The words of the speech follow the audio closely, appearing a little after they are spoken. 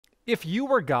If you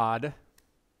were God,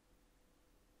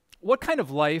 what kind of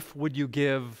life would you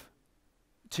give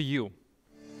to you?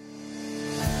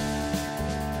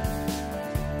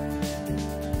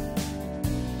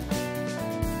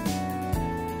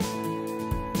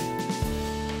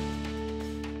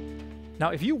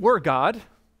 Now, if you were God,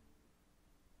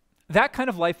 that kind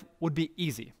of life would be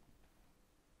easy.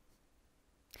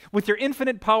 With your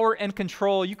infinite power and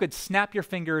control, you could snap your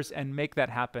fingers and make that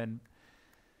happen.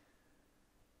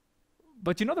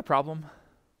 But do you know the problem?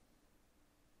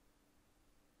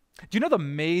 Do you know the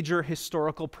major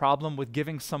historical problem with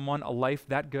giving someone a life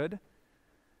that good?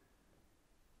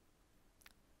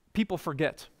 People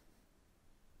forget.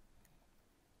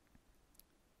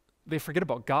 They forget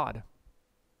about God.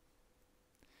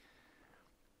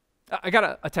 I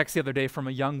got a text the other day from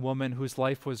a young woman whose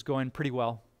life was going pretty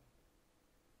well.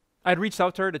 I'd reached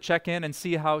out to her to check in and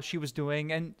see how she was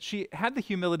doing, and she had the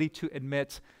humility to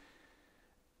admit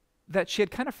that she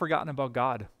had kind of forgotten about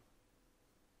God.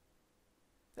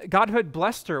 God had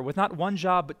blessed her with not one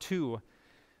job, but two.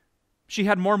 She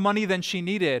had more money than she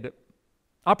needed,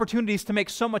 opportunities to make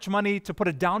so much money to put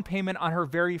a down payment on her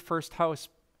very first house.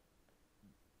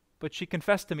 But she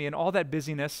confessed to me, in all that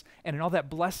busyness and in all that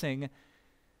blessing,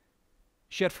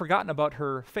 she had forgotten about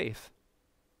her faith.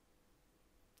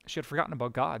 She had forgotten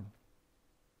about God.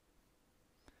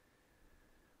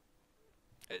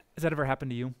 Has that ever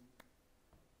happened to you?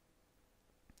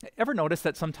 Ever notice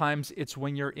that sometimes it's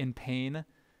when you're in pain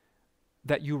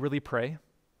that you really pray?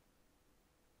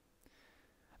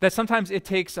 That sometimes it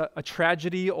takes a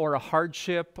tragedy or a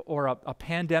hardship or a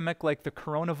pandemic like the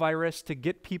coronavirus to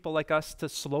get people like us to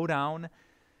slow down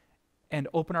and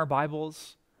open our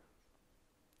Bibles,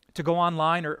 to go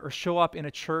online or show up in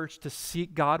a church to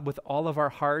seek God with all of our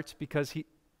hearts because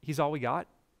He's all we got?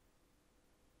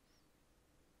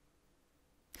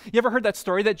 You ever heard that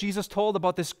story that Jesus told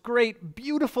about this great,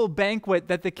 beautiful banquet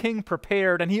that the king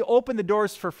prepared, and He opened the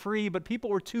doors for free, but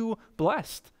people were too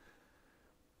blessed.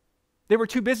 They were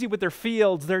too busy with their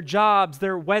fields, their jobs,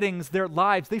 their weddings, their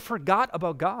lives. They forgot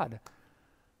about God.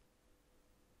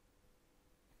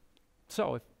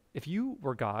 So if you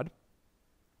were God,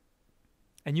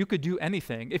 and you could do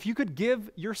anything, if you could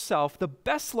give yourself the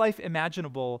best life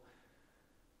imaginable,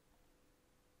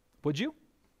 would you?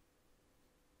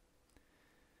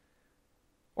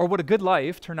 Or would a good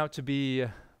life turn out to be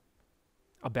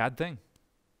a bad thing?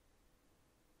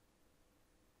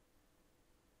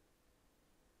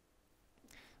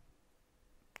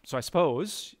 So I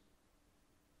suppose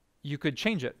you could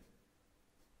change it.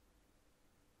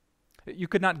 You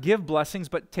could not give blessings,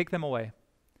 but take them away.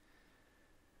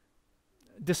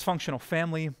 Dysfunctional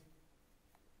family,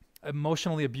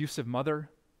 emotionally abusive mother,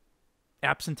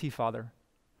 absentee father,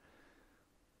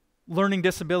 learning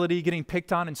disability, getting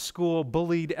picked on in school,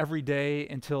 bullied every day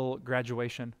until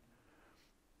graduation,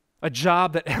 a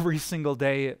job that every single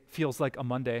day feels like a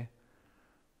Monday,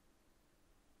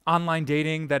 online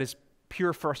dating that is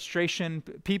pure frustration,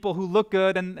 people who look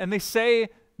good and they say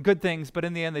good things, but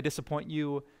in the end they disappoint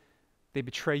you, they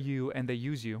betray you, and they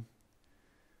use you.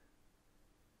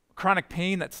 Chronic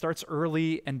pain that starts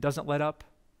early and doesn't let up.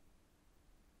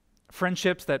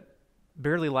 Friendships that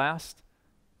barely last.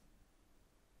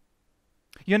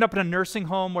 You end up in a nursing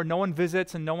home where no one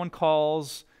visits and no one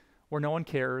calls, where no one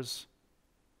cares.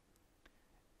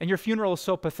 And your funeral is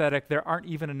so pathetic, there aren't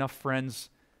even enough friends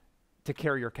to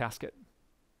carry your casket.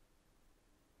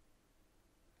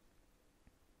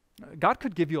 God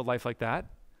could give you a life like that.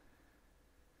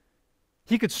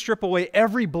 He could strip away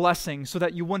every blessing so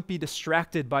that you wouldn't be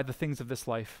distracted by the things of this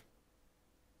life.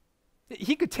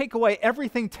 He could take away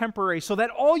everything temporary so that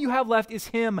all you have left is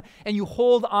Him, and you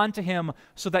hold on to Him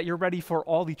so that you're ready for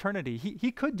all eternity.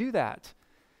 He could do that.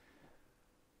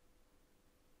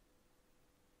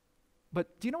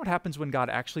 But do you know what happens when God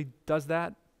actually does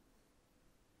that?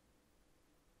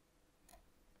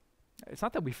 It's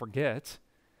not that we forget.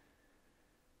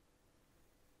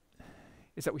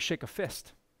 It's that we shake a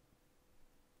fist.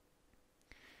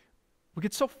 We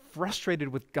get so frustrated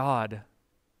with God,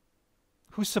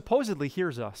 who supposedly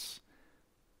hears us.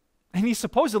 And He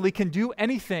supposedly can do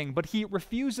anything, but He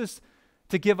refuses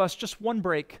to give us just one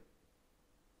break,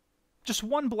 just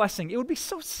one blessing. It would be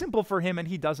so simple for Him, and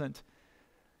He doesn't.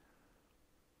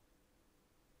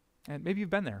 And maybe you've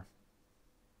been there.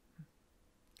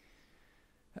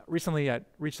 Recently, I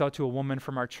reached out to a woman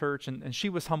from our church, and she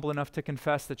was humble enough to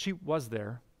confess that she was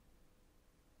there.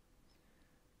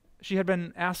 She had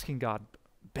been asking God,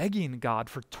 begging God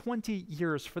for 20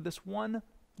 years for this one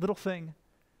little thing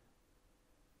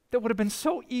that would have been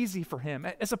so easy for Him.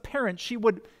 As a parent, she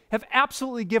would have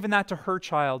absolutely given that to her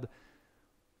child.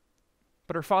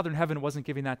 But her Father in heaven wasn't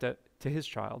giving that to his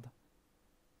child.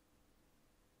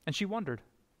 And she wondered,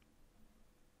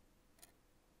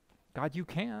 God, you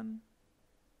can,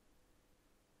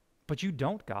 but you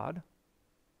don't, God.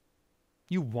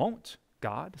 You won't,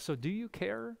 God. So do you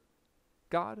care,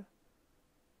 God?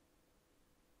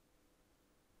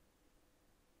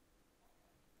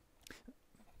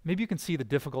 Maybe you can see the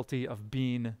difficulty of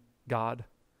being God.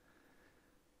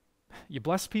 You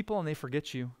bless people and they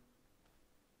forget you.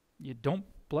 You don't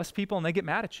bless people and they get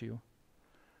mad at you.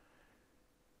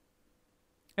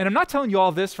 And I'm not telling you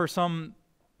all this for some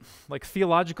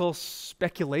theological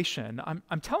speculation.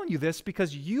 I'm telling you this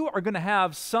because you are going to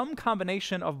have some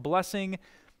combination of blessing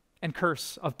and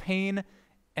curse, of pain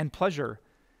and pleasure.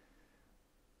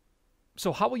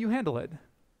 So how will you handle it?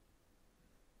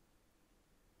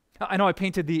 I know I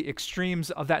painted the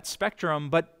extremes of that spectrum,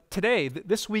 but today,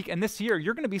 this week, and this year,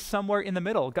 you're going to be somewhere in the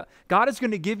middle. God is going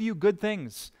to give you good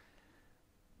things,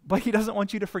 but he doesn't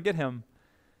want you to forget him.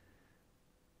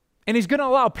 And he's going to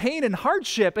allow pain and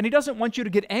hardship, and he doesn't want you to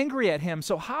get angry at him.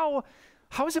 So how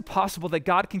is it possible that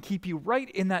God can keep you right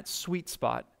in that sweet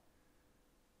spot?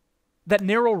 That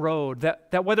narrow road,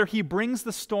 that whether he brings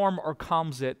the storm or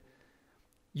calms it,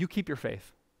 you keep your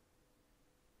faith.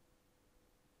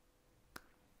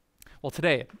 Well,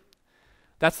 today,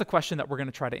 that's the question that we're going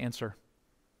to try to answer.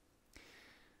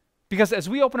 Because as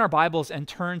we open our Bibles and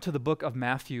turn to the book of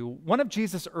Matthew, one of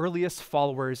Jesus' earliest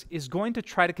followers is going to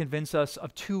try to convince us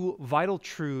of two vital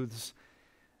truths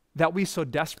that we so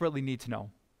desperately need to know.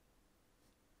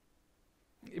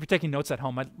 If you're taking notes at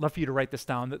home, I'd love for you to write this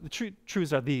down. The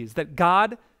truths are these: that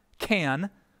God can,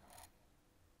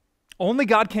 only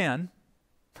God can.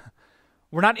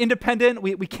 We're not independent.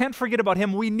 We can't forget about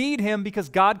him. We need him because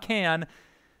God can.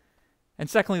 And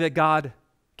secondly, that God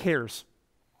cares.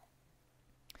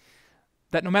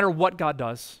 That no matter what God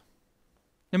does,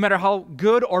 no matter how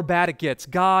good or bad it gets,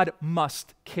 God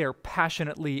must care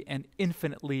passionately and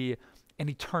infinitely and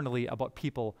eternally about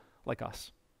people like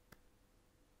us.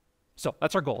 So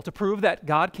that's our goal, to prove that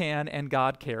God can and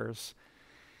God cares.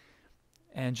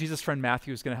 And Jesus' friend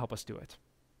Matthew is going to help us do it.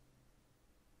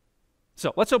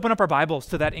 So let's open up our Bibles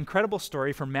to that incredible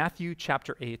story from Matthew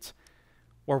chapter 8,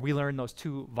 where we learn those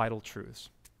two vital truths.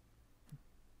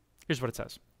 Here's what it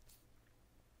says.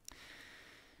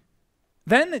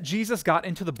 Then Jesus got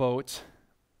into the boat,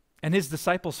 and his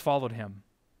disciples followed him.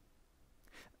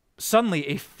 Suddenly,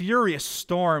 a furious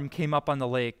storm came up on the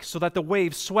lake, so that the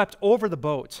waves swept over the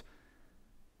boat.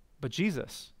 But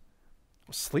Jesus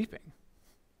was sleeping.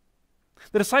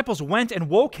 The disciples went and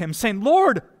woke him, saying,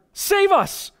 "Lord, save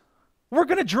us! We're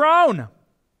going to drown."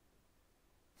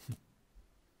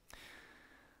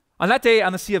 On that day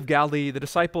on the Sea of Galilee, the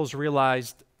disciples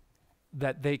realized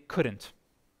that they couldn't.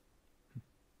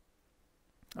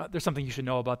 There's something you should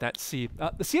know about that sea.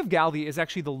 The Sea of Galilee is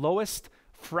actually the lowest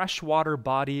freshwater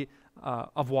body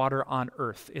of water on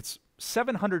earth. It's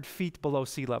 700 feet below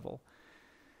sea level.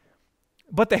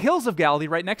 But the hills of Galilee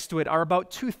right next to it are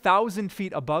about 2,000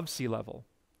 feet above sea level.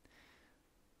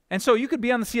 And so you could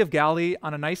be on the Sea of Galilee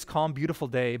on a nice, calm, beautiful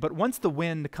day, but once the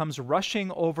wind comes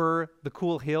rushing over the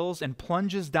cool hills and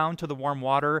plunges down to the warm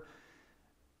water,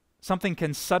 something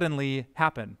can suddenly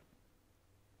happen.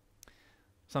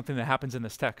 Something that happens in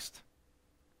this text.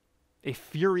 A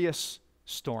furious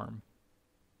storm.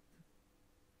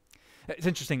 It's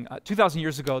interesting. 2,000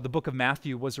 years ago, the book of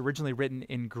Matthew was originally written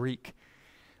in Greek.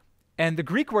 And the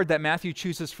Greek word that Matthew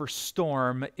chooses for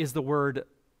storm is the word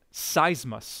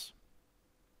seismos,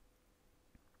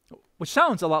 which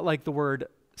sounds a lot like the word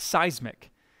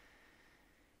seismic.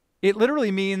 It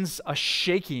literally means a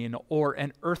shaking or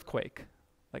an earthquake,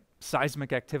 like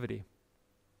seismic activity.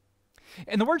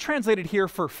 And the word translated here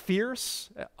for fierce,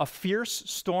 a fierce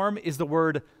storm, is the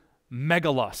word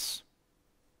megalos,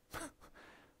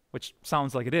 which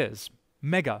sounds like it is,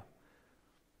 mega.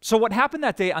 So what happened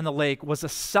that day on the lake was a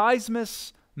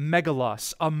seismos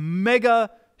megalos, a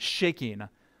mega shaking,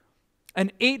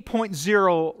 an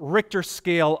 8.0 Richter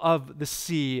scale of the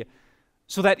sea,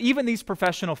 so that even these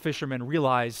professional fishermen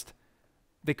realized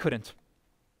they couldn't.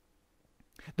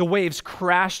 The waves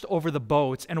crashed over the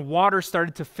boats, and water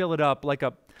started to fill it up like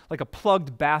a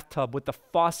plugged bathtub with the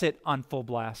faucet on full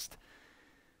blast.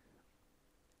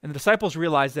 And the disciples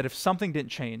realized that if something didn't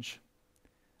change,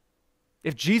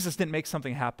 if Jesus didn't make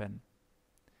something happen,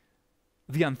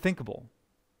 the unthinkable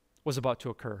was about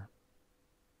to occur.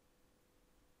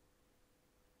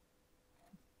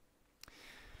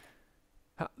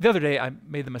 The other day, I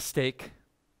made the mistake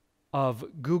of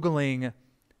Googling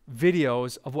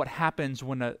videos of what happens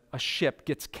when a ship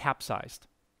gets capsized.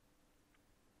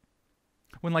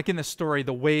 When, like in this story,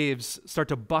 the waves start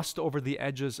to bust over the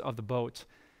edges of the boat.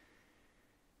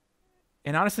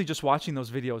 And honestly, just watching those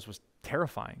videos was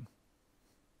terrifying.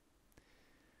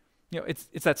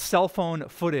 It's that cell phone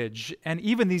footage, and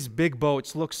even these big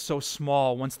boats look so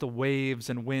small once the waves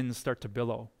and winds start to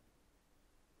billow.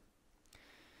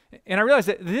 And I realized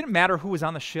that it didn't matter who was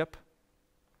on the ship,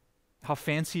 how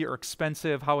fancy or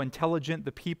expensive, how intelligent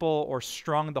the people or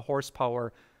strong the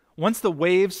horsepower. Once the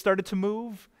waves started to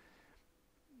move,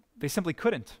 they simply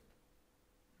couldn't.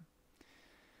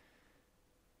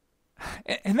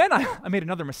 And then I made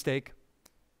another mistake.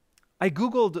 I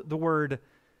Googled the word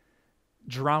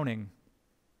drowning.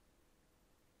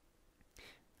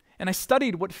 And I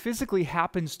studied what physically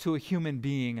happens to a human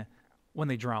being when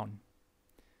they drown.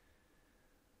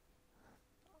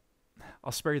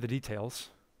 I'll spare you the details,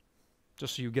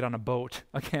 just so you get on a boat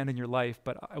again in your life,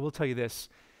 but I will tell you this.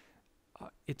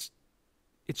 It's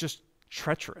just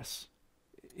treacherous.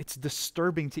 It's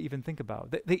disturbing to even think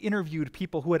about. They interviewed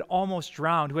people who had almost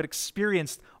drowned, who had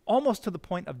experienced almost to the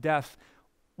point of death,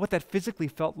 what that physically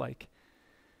felt like.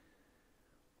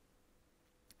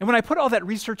 And when I put all that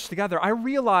research together, I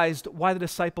realized why the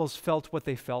disciples felt what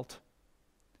they felt.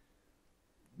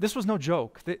 This was no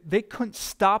joke. They couldn't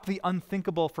stop the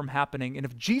unthinkable from happening, and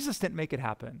if Jesus didn't make it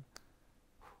happen.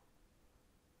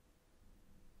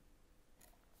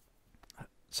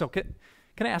 So can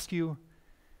I ask you,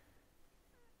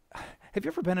 have you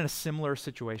ever been in a similar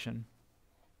situation?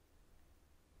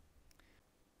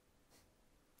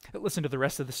 Listen to the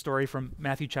rest of the story from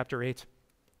Matthew chapter 8.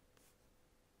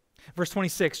 Verse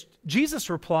 26, Jesus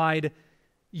replied,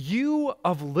 "You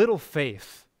of little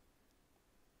faith,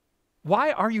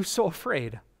 why are you so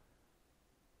afraid?"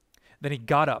 Then he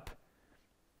got up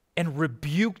and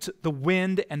rebuked the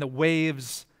wind and the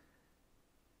waves,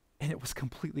 and it was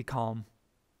completely calm.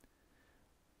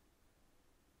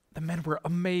 The men were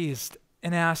amazed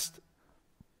and asked,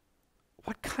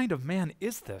 "What kind of man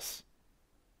is this?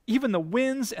 Even the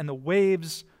winds and the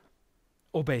waves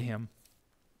obey him."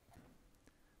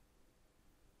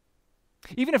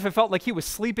 Even if it felt like he was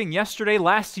sleeping yesterday,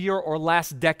 last year, or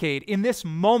last decade, in this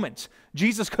moment,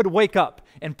 Jesus could wake up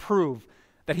and prove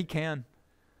that he can.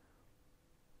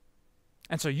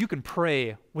 And so you can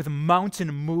pray with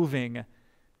mountain-moving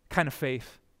kind of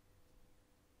faith.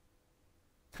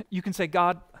 You can say,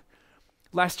 "God,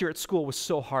 last year at school was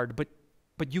so hard,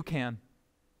 but you can.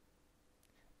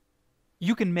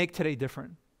 You can make today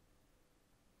different.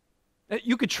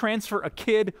 You could transfer a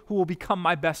kid who will become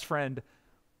my best friend.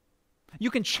 You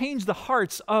can change the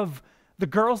hearts of the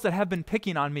girls that have been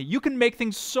picking on me. You can make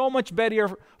things so much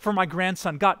better for my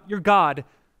grandson. God, you're God.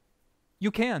 You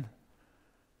can.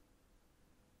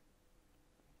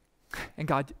 And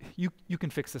God, you can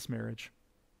fix this marriage.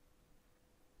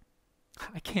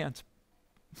 I can't,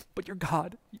 but you're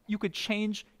God. You could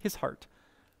change his heart.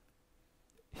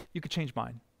 You could change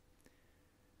mine.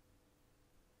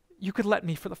 You could let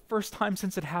me, for the first time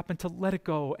since it happened, to let it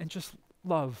go and just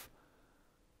love.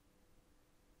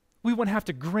 We wouldn't have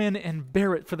to grin and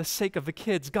bear it for the sake of the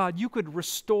kids. God, you could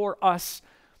restore us.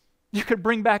 You could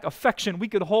bring back affection. We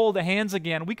could hold hands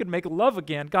again. We could make love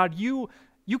again. God, you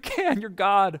can. You're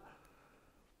God.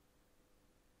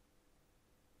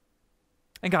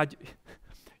 And God,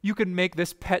 you could make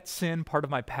this pet sin part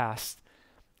of my past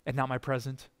and not my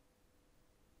present.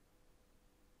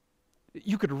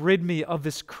 You could rid me of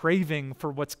this craving for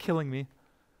what's killing me.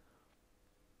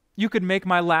 You could make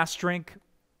my last drink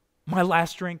my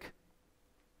last drink.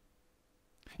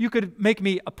 You could make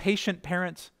me a patient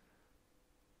parent.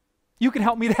 You could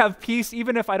help me to have peace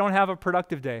even if I don't have a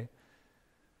productive day.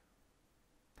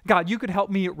 God, you could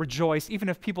help me rejoice even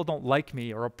if people don't like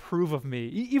me or approve of me,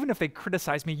 even if they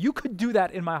criticize me. You could do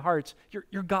that in my heart.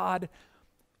 You're God.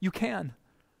 You can.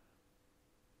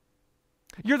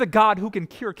 You're the God who can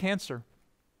cure cancer.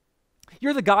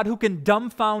 You're the God who can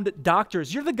dumbfound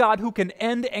doctors. You're the God who can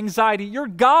end anxiety. You're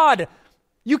God.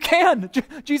 You can.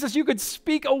 Jesus, you could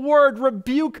speak a word,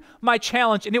 rebuke my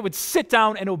challenge, and it would sit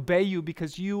down and obey you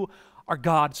because you are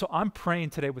God. So I'm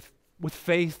praying today with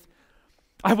faith.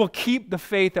 I will keep the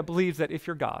faith that believes that if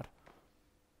you're God,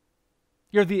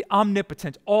 you're the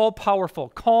omnipotent, all-powerful,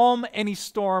 calm any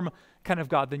storm kind of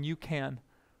God, then you can.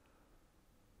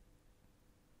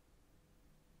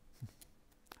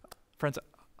 Friends,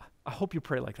 I hope you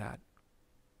pray like that.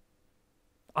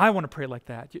 I want to pray like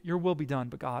that. Your will be done,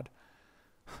 but God,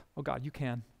 oh God, you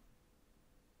can.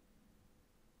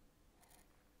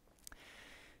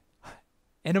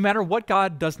 And no matter what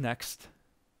God does next,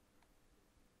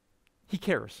 he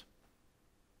cares.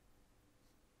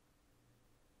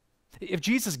 If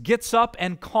Jesus gets up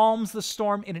and calms the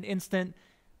storm in an instant,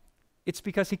 it's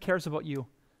because he cares about you.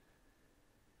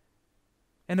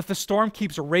 And if the storm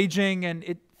keeps raging and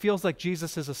it feels like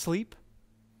Jesus is asleep,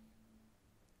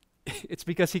 it's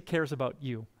because he cares about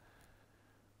you.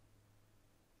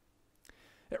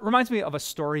 It reminds me of a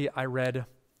story I read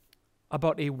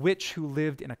about a witch who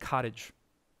lived in a cottage.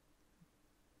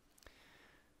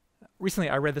 Recently,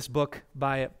 I read this book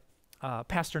by a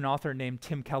pastor and author named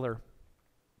Tim Keller,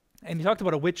 and he talked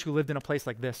about a witch who lived in a place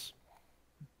like this.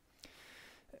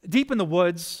 Deep in the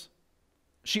woods,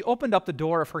 she opened up the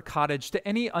door of her cottage to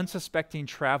any unsuspecting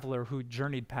traveler who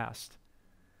journeyed past.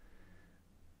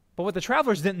 But what the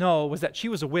travelers didn't know was that she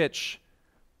was a witch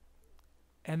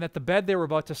and that the bed they were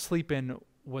about to sleep in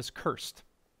was cursed.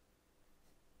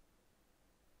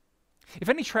 If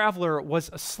any traveler was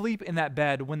asleep in that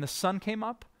bed when the sun came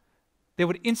up, they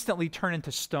would instantly turn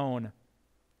into stone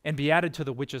and be added to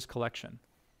the witch's collection.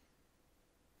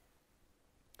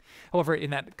 However, in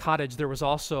that cottage, there was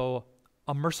also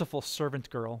a merciful servant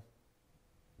girl.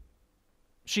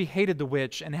 She hated the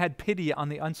witch and had pity on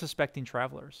the unsuspecting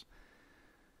travelers.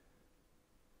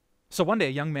 So one day,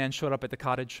 a young man showed up at the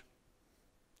cottage.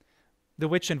 The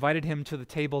witch invited him to the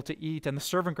table to eat, and the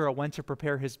servant girl went to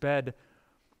prepare his bed.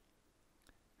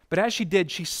 But as she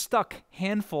did, she stuck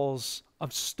handfuls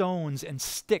of stones and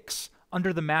sticks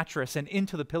under the mattress and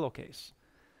into the pillowcase.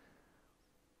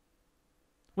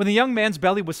 When the young man's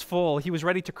belly was full, he was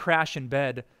ready to crash in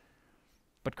bed.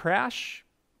 But crash,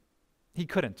 he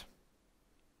couldn't.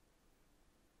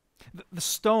 The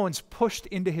stones pushed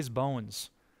into his bones.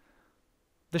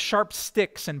 The sharp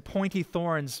sticks and pointy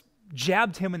thorns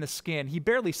jabbed him in the skin. He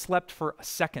barely slept for a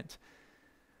second.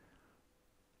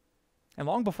 And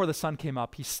long before the sun came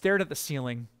up, he stared at the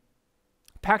ceiling,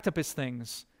 packed up his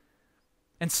things,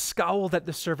 and scowled at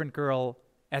the servant girl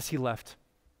as he left,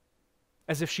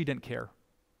 as if she didn't care.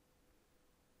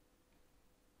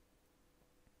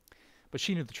 But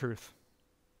she knew the truth.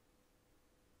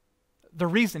 The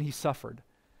reason he suffered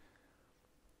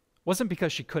wasn't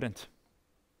because she couldn't.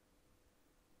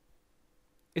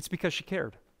 It's because she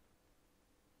cared.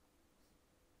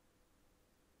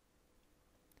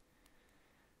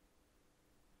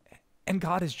 And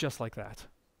God is just like that.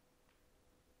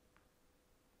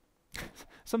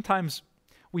 Sometimes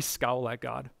we scowl at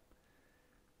God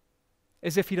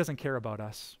as if he doesn't care about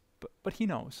us, but he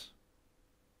knows.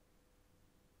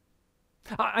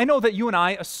 I know that you and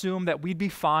I assume that we'd be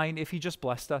fine if he just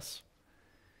blessed us.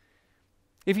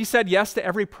 If he said yes to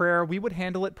every prayer, we would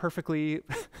handle it perfectly.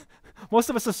 Most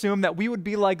of us assume that we would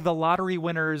be like the lottery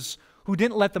winners who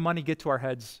didn't let the money get to our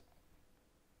heads.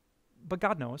 But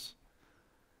God knows.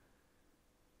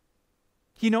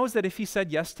 He knows that if he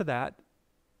said yes to that,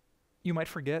 you might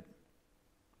forget.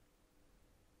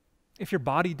 If your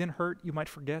body didn't hurt, you might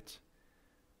forget.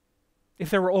 If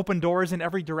there were open doors in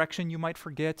every direction, you might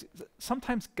forget.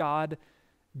 Sometimes God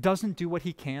doesn't do what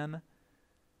he can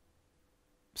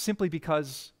simply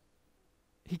because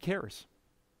he cares.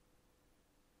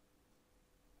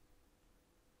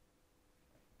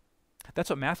 That's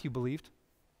what Matthew believed.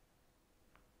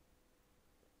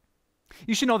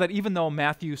 You should know that even though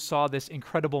Matthew saw this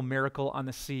incredible miracle on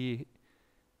the sea,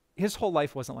 his whole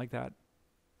life wasn't like that.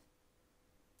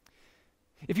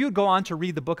 If you would go on to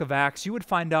read the book of Acts, you would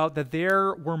find out that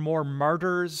there were more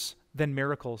martyrs than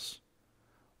miracles,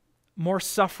 more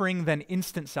suffering than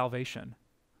instant salvation.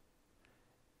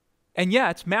 And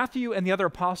yet, Matthew and the other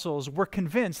apostles were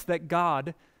convinced that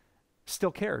God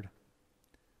still cared.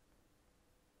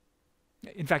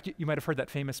 In fact, you might have heard that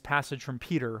famous passage from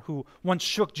Peter, who once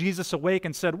shook Jesus awake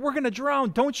and said, "We're going to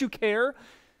drown, don't you care?"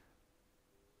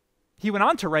 He went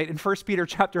on to write in 1 Peter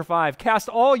chapter 5, "Cast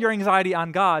all your anxiety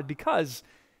on God because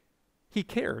he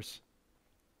cares."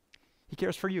 He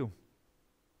cares for you.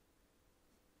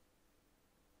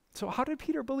 So how did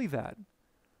Peter believe that?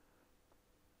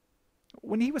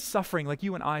 When he was suffering like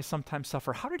you and I sometimes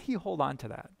suffer, how did he hold on to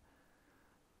that?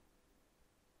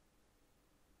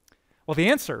 Well, the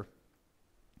answer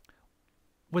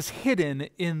was hidden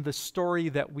in the story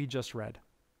that we just read.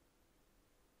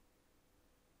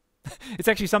 It's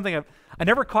actually something I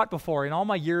never caught before in all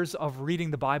my years of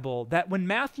reading the Bible, that when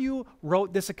Matthew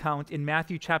wrote this account in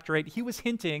Matthew chapter 8, he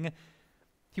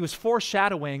was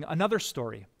foreshadowing another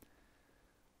story.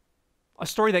 A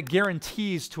story that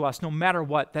guarantees to us, no matter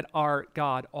what, that our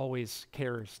God always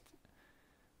cares.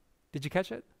 Did you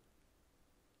catch it?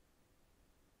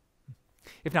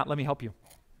 If not, let me help you.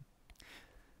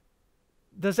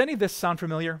 Does any of this sound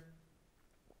familiar?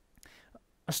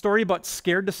 A story about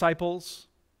scared disciples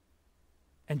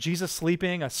and Jesus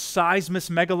sleeping, a seismus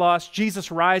megalos, Jesus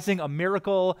rising, a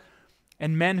miracle,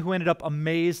 and men who ended up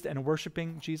amazed and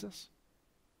worshiping Jesus?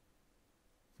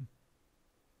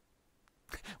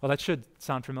 Well, that should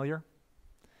sound familiar.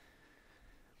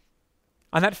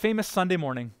 On that famous Sunday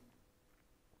morning,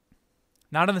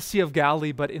 not on the Sea of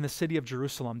Galilee, but in the city of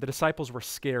Jerusalem, the disciples were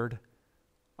scared,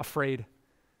 afraid,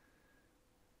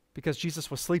 because Jesus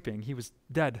was sleeping. He was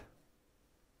dead.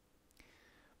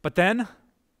 But then,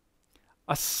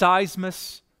 a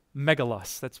seismus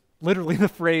megalus, that's literally the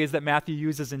phrase that Matthew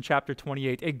uses in chapter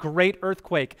 28, a great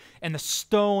earthquake, and the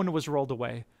stone was rolled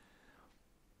away.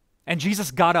 And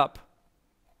Jesus got up.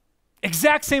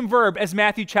 Exact same verb as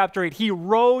Matthew chapter 8. He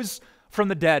rose from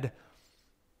the dead.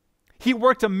 He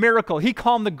worked a miracle. He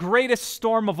calmed the greatest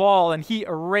storm of all, and he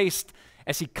erased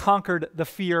as he conquered the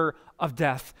fear of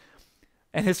death.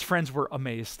 And his friends were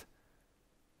amazed.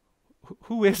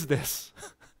 Who is this?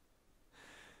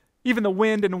 Even the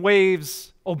wind and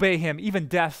waves obey him. Even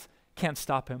death can't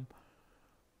stop him.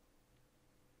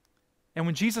 And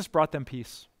when Jesus brought them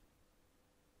peace,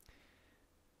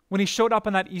 when he showed up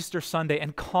on that Easter Sunday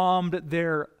and calmed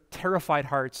their terrified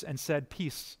hearts and said,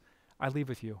 "Peace, I leave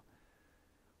with you,"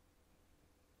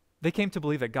 they came to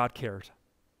believe that God cared.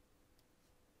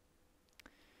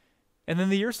 And in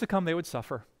the years to come, they would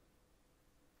suffer.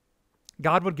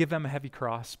 God would give them a heavy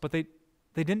cross, but they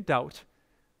didn't doubt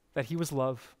that he was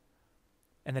love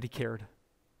and that he cared.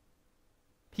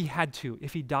 He had to,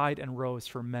 if he died and rose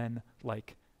for men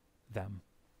like them.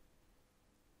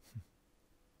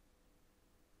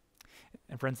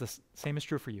 And friends, the same is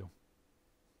true for you.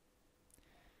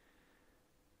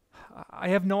 I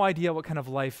have no idea what kind of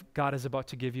life God is about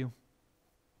to give you.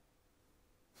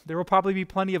 There will probably be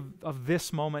plenty of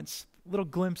this moments, little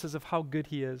glimpses of how good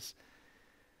he is.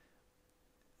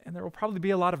 And there will probably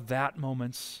be a lot of that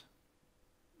moments,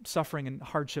 suffering and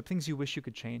hardship, things you wish you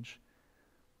could change.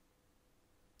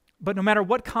 But no matter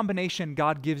what combination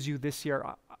God gives you this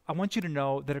year, I want you to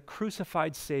know that a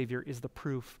crucified Savior is the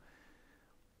proof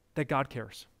that God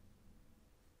cares.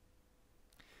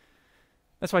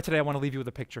 That's why today I want to leave you with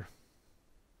a picture.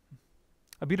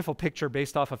 A beautiful picture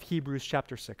based off of Hebrews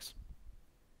chapter 6.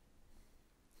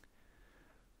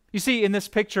 You see, in this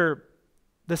picture,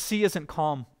 the sea isn't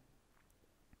calm.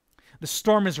 The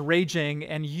storm is raging,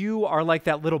 and you are like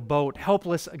that little boat,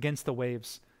 helpless against the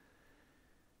waves.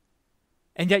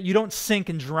 And yet you don't sink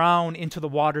and drown into the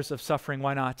waters of suffering.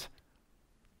 Why not?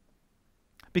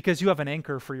 Because you have an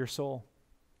anchor for your soul.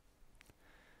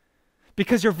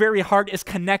 Because your very heart is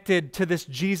connected to this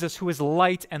Jesus who is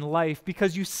light and life.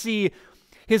 Because you see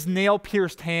his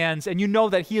nail-pierced hands, and you know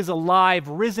that he is alive,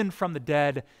 risen from the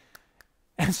dead.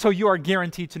 And so you are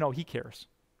guaranteed to know he cares.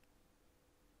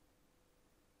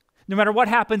 No matter what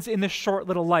happens in this short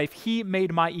little life, he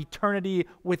made my eternity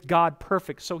with God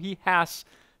perfect, so he has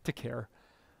to care.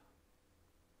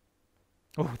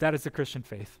 Oh, that is the Christian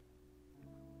faith.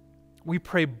 We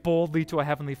pray boldly to a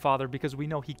heavenly Father because we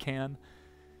know he can.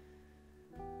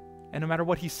 And no matter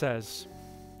what he says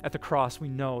at the cross, we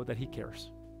know that he cares.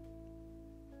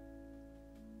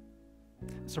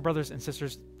 So brothers and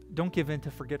sisters, don't give in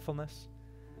to forgetfulness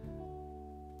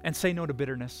and say no to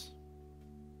bitterness.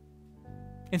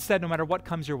 Instead, no matter what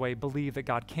comes your way, believe that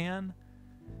God can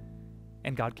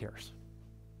and God cares.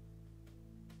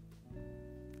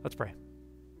 Let's pray.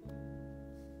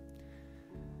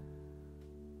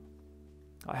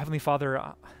 Heavenly Father,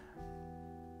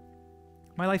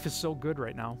 my life is so good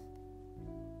right now.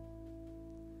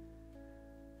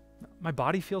 My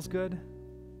body feels good.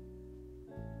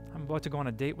 I'm about to go on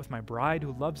a date with my bride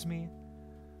who loves me.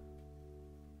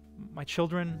 My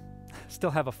children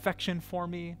still have affection for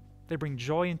me. They bring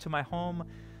joy into my home.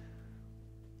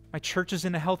 My church is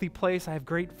in a healthy place. I have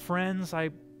great friends.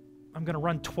 I'm going to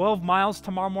run 12 miles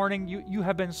tomorrow morning. You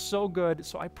have been so good.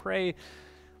 So I pray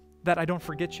that I don't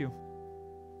forget you.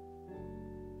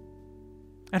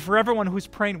 And for everyone who's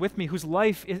praying with me, whose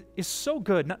life is so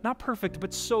good, not perfect,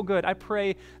 but so good, I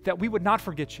pray that we would not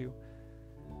forget you.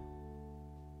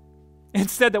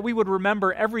 Instead, that we would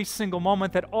remember every single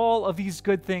moment that all of these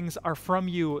good things are from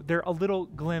you. They're a little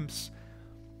glimpse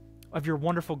of your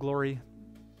wonderful glory.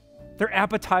 They're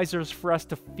appetizers for us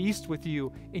to feast with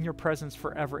you in your presence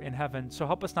forever in heaven. So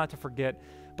help us not to forget,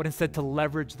 but instead to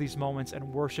leverage these moments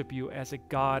and worship you as a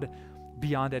God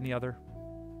beyond any other.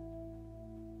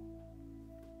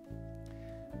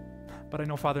 But I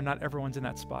know, Father, not everyone's in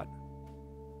that spot.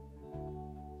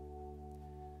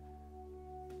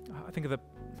 I think of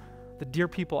the dear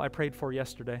people I prayed for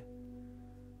yesterday,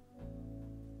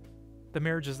 the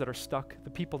marriages that are stuck, the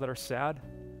people that are sad,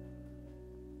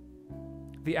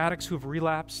 the addicts who have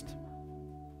relapsed,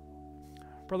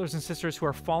 brothers and sisters who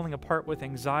are falling apart with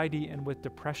anxiety and with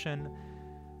depression.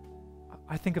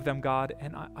 I think of them, God,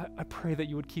 and I pray that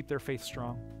you would keep their faith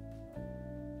strong.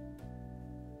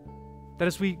 That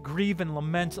as we grieve and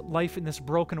lament life in this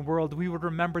broken world, we would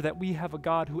remember that we have a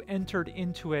God who entered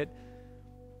into it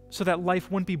so that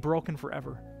life wouldn't be broken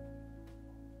forever.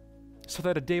 So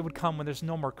that a day would come when there's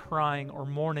no more crying or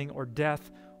mourning or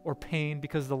death or pain,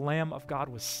 because the Lamb of God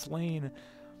was slain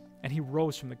and he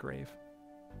rose from the grave.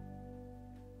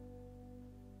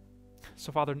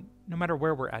 So Father, no matter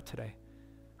where we're at today,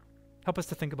 help us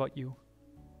to think about you.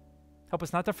 Help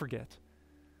us not to forget,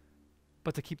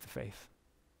 but to keep the faith.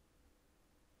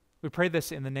 We pray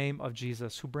this in the name of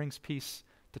Jesus, who brings peace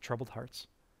to troubled hearts.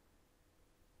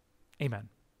 Amen.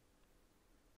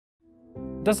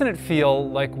 Doesn't it feel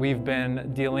like we've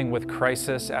been dealing with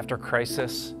crisis after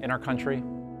crisis in our country?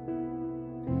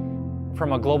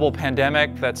 From a global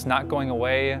pandemic that's not going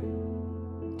away,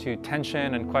 to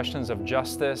tension and questions of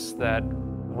justice that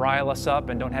rile us up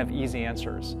and don't have easy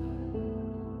answers.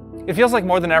 It feels like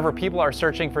more than ever people are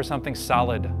searching for something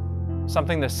solid,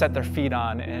 something to set their feet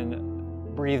on and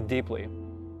breathe deeply.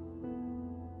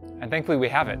 And thankfully we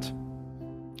have it.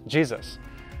 Jesus.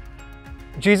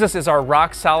 Jesus is our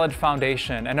rock-solid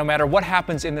foundation, and no matter what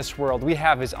happens in this world, we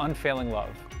have his unfailing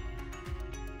love.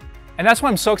 And that's why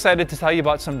I'm so excited to tell you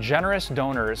about some generous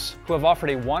donors who have offered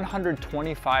a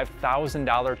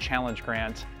 $125,000 challenge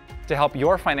grant to help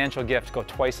your financial gift go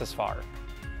twice as far.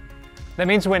 That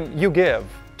means when you give,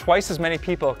 twice as many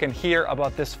people can hear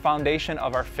about this foundation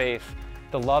of our faith,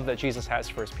 the love that Jesus has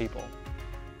for his people.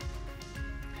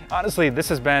 Honestly, this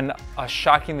has been a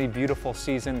shockingly beautiful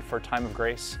season for Time of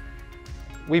Grace.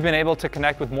 We've been able to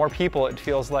connect with more people, it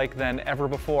feels like, than ever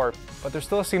before, but there's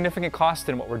still a significant cost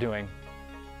in what we're doing.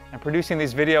 And producing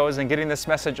these videos and getting this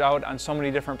message out on so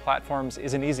many different platforms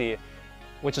isn't easy,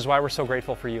 which is why we're so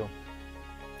grateful for you.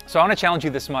 So I want to challenge you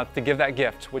this month to give that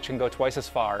gift, which can go twice as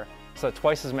far, so that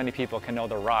twice as many people can know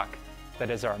the rock that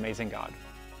is our amazing God.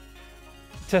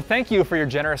 To thank you for your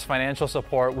generous financial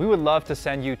support, we would love to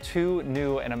send you 2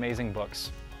 new and amazing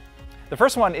books. The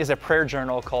first one is a prayer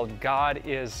journal called God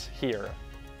is Here,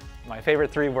 my favorite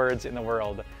 3 words in the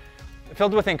world.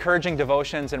 Filled with encouraging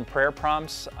devotions and prayer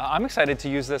prompts, I'm excited to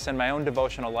use this in my own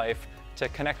devotional life to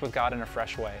connect with God in a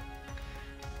fresh way.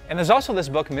 And there's also this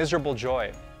book, Miserable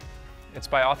Joy. It's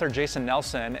by author Jason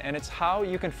Nelson, and it's how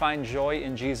you can find joy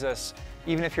in Jesus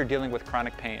even if you're dealing with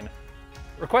chronic pain.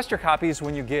 Request your copies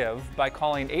when you give by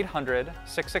calling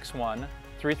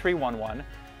 800-661-3311.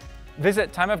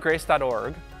 Visit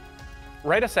timeofgrace.org.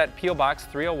 Write us at P.O. Box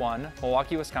 301,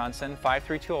 Milwaukee, Wisconsin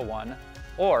 53201,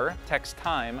 or text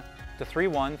TIME to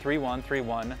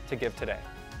 313131 to give today.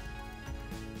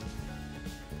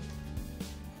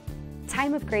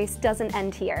 Time of Grace doesn't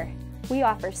end here. We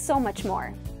offer so much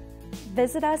more.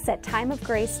 Visit us at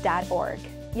timeofgrace.org.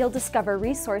 You'll discover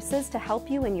resources to help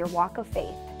you in your walk of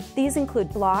faith. These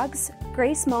include blogs,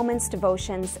 Grace Moments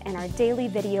devotions, and our daily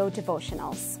video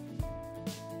devotionals.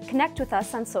 Connect with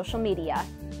us on social media.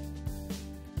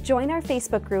 Join our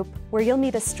Facebook group where you'll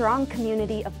meet a strong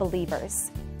community of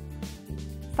believers.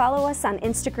 Follow us on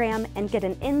Instagram and get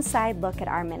an inside look at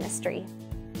our ministry.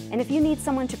 And if you need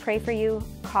someone to pray for you,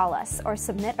 call us or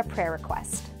submit a prayer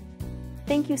request.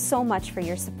 Thank you so much for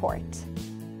your support.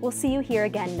 We'll see you here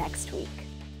again next week.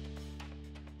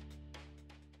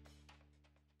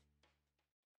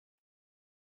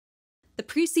 The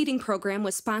preceding program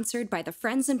was sponsored by the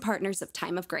Friends and Partners of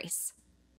Time of Grace.